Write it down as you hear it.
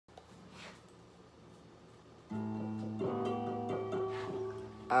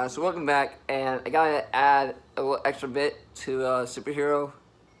So welcome back, and I gotta add a little extra bit to superhero.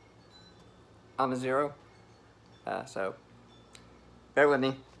 I'm a zero, so bear with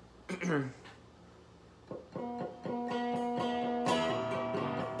me.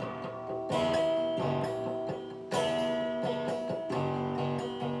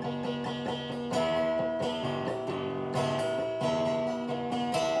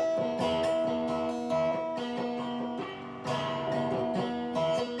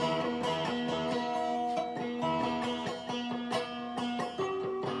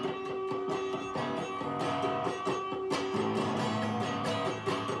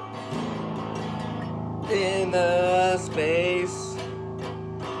 In the space,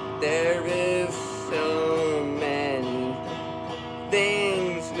 there is so many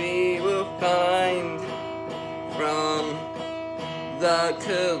things we will find from the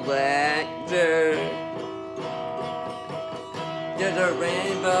collector. There's a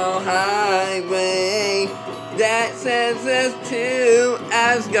rainbow highway that sends us to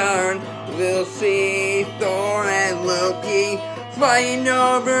Asgard. We'll see Thor and Loki fighting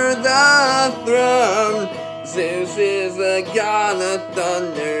over the throne. Zeus is the god of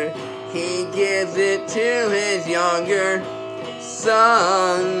thunder. He gives it to his younger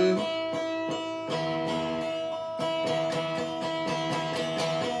son.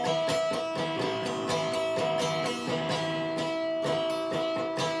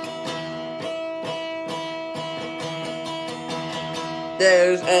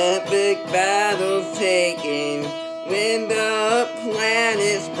 There's epic battles taken when the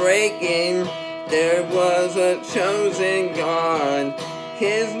planet's breaking. There was a chosen god.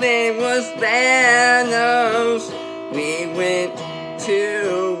 His name was Thanos. We went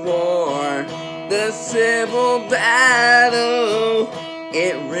to war, the civil battle.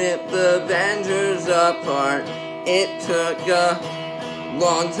 It ripped the Avengers apart. It took a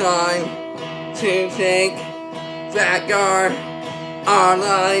long time to take back our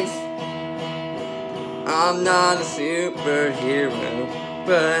lives. I'm not a superhero,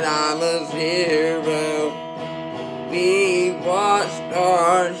 but I'm a zero. We watched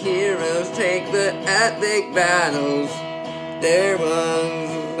our heroes take the epic battles. There was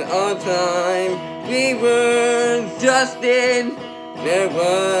a time we were trusted. There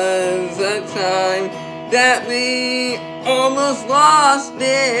was a time that we almost lost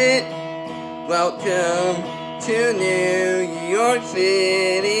it. Welcome to New York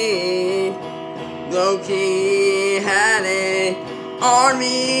City. Loki had an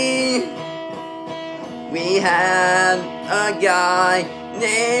army. We had a guy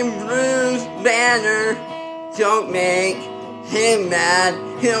named Bruce Banner. Don't make him mad.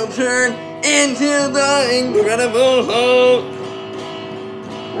 He'll turn into the Incredible Hulk.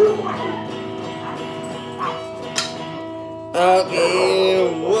 He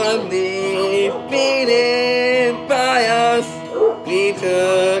was defeated by us. We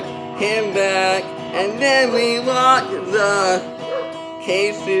took him back, and then we locked the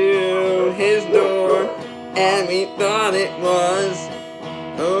case to his door, and we thought it was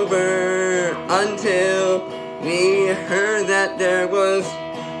over until we heard that there was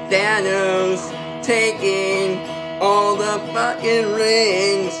Thanos taking all the fucking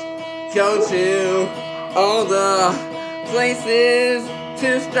rings. Go to all the places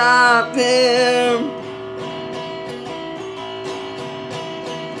to stop him.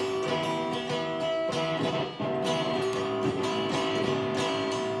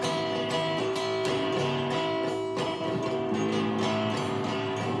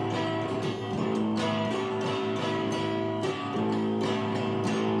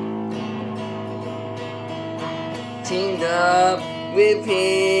 Teamed up with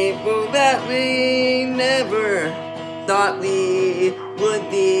people that we never thought we would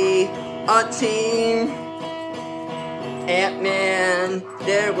be a team. Ant-Man,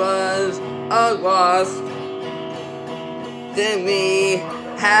 there was a wasp. Then we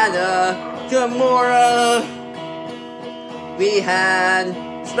had a Gamora. We had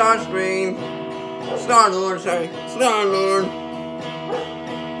Star-Lord.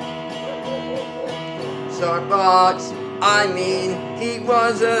 Starbucks, I mean, he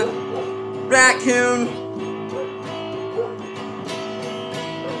was a raccoon.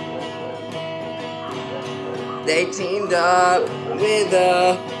 They teamed up with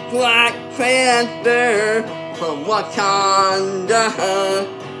a Black Panther from Wakanda.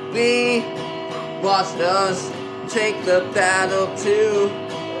 We watched us take the battle to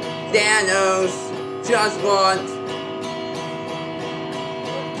Thanos just once.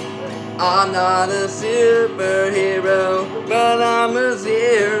 I'm not a superhero, but I'm a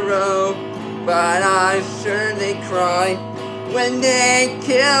zero. But I surely cry When they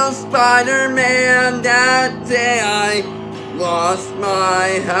killed Spider-Man that day, I lost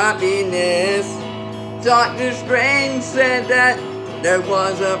my happiness. Doctor Strange said that there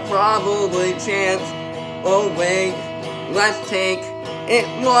was a probably chance. Oh wait, let's take it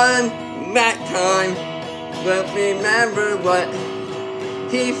one back time. But remember what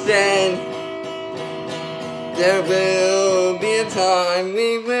he said. There will be a time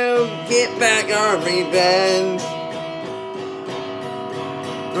we will get back our revenge.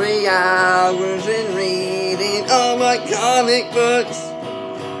 3 hours in reading all my comic books.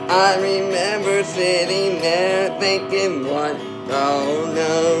 I remember sitting there thinking, what? Oh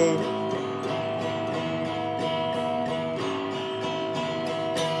no.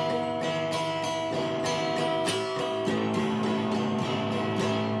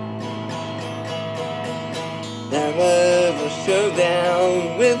 There was a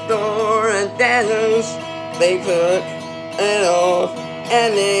showdown with Thor and Thanos. They took it all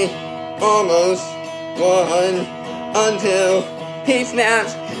and they almost won until he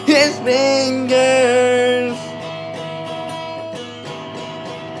snapped his fingers.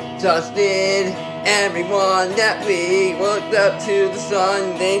 Just did everyone that we looked up to the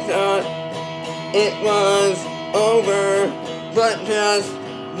sun. They thought it was over, but just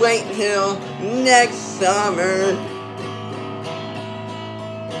wait till next summer.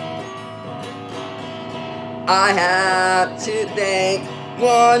 I have to thank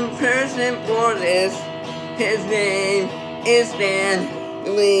one person for this. His name is Stan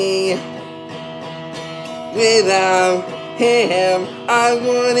Lee. Without him, I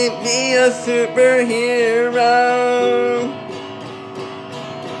wouldn't be a superhero.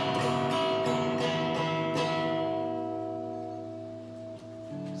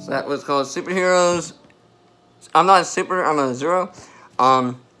 So that was called Superheroes. I'm not a super, I'm a zero.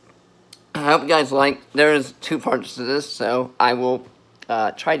 I hope you guys like. There's 2 parts to this, so I will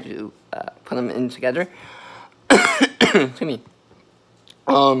try to put them in together. To me.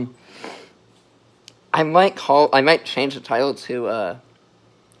 I might change the title to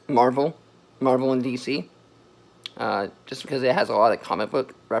Marvel and DC. Just because it has a lot of comic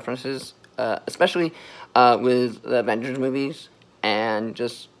book references, especially with the Avengers movies and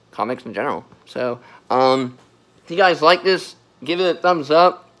just comics in general. So, if you guys like this, give it a thumbs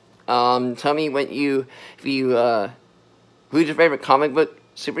up. Tell me who's your favorite comic book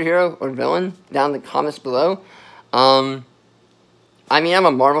superhero or villain down in the comments below. I mean, I'm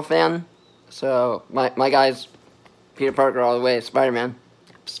a Marvel fan, so my guy's Peter Parker all the way, Spider-Man.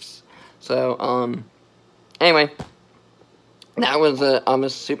 So, anyway, that was I'm a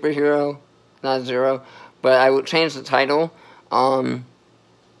superhero, not a zero, but I will change the title. I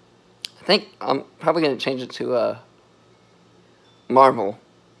think I'm probably going to change it to, Marvel.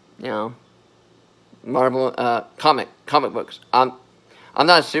 You know, Marvel, comic books. I'm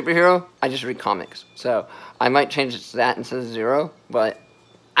not a superhero, I just read comics. So, I might change it to that instead of zero, but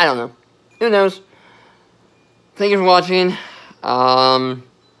I don't know. Who knows? Thank you for watching. So,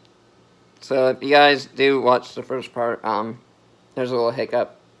 if you guys do watch the first part, there's a little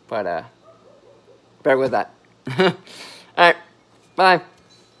hiccup, but, bear with that. Alright, bye.